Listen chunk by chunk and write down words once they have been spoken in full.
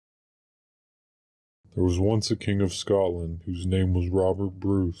There was once a king of Scotland, whose name was Robert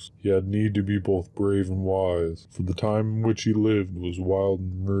Bruce. He had need to be both brave and wise, for the time in which he lived was wild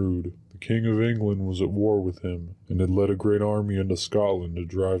and rude. The king of England was at war with him, and had led a great army into Scotland to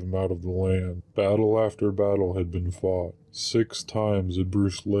drive him out of the land. Battle after battle had been fought. 6 times had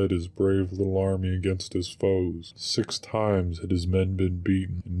Bruce led his brave little army against his foes. 6 times had his men been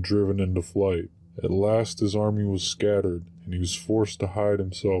beaten and driven into flight. At last his army was scattered, and he was forced to hide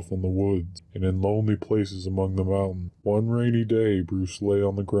himself in the woods and in lonely places among the mountains. One rainy day Bruce lay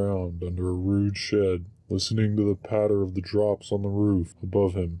on the ground under a rude shed, listening to the patter of the drops on the roof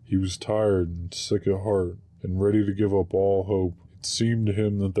above him. He was tired and sick at heart, and ready to give up all hope. It seemed to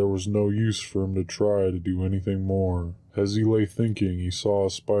him that there was no use for him to try to do anything more. As he lay thinking, he saw a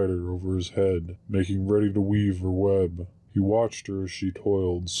spider over his head, making ready to weave her web. He watched her as she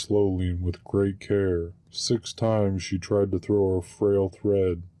toiled slowly and with great care. 6 times she tried to throw her frail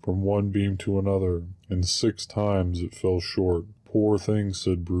thread from one beam to another, and 6 times it fell short. "Poor thing,"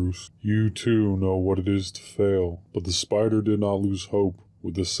 said Bruce. "You too know what it is to fail." But the spider did not lose hope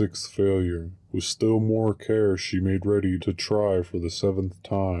with the 6th failure. With still more care she made ready to try for the 7th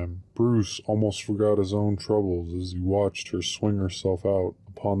time. Bruce almost forgot his own troubles as he watched her swing herself out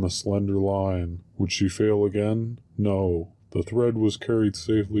upon the slender line. Would she fail again? No. The thread was carried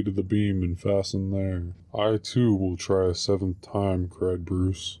safely to the beam and fastened there. "I too will try a 7th time," cried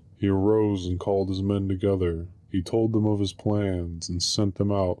Bruce. He arose and called his men together. He told them of his plans and sent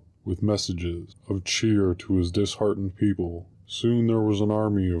them out with messages of cheer to his disheartened people. Soon there was an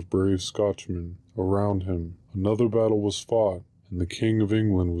army of brave Scotchmen around him. Another battle was fought, and the King of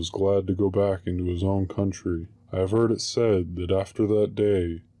England was glad to go back into his own country. I have heard it said that after that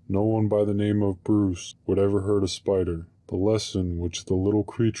day, no one by the name of Bruce would ever hurt a spider. The lesson which the little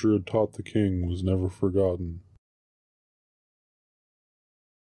creature had taught the king was never forgotten.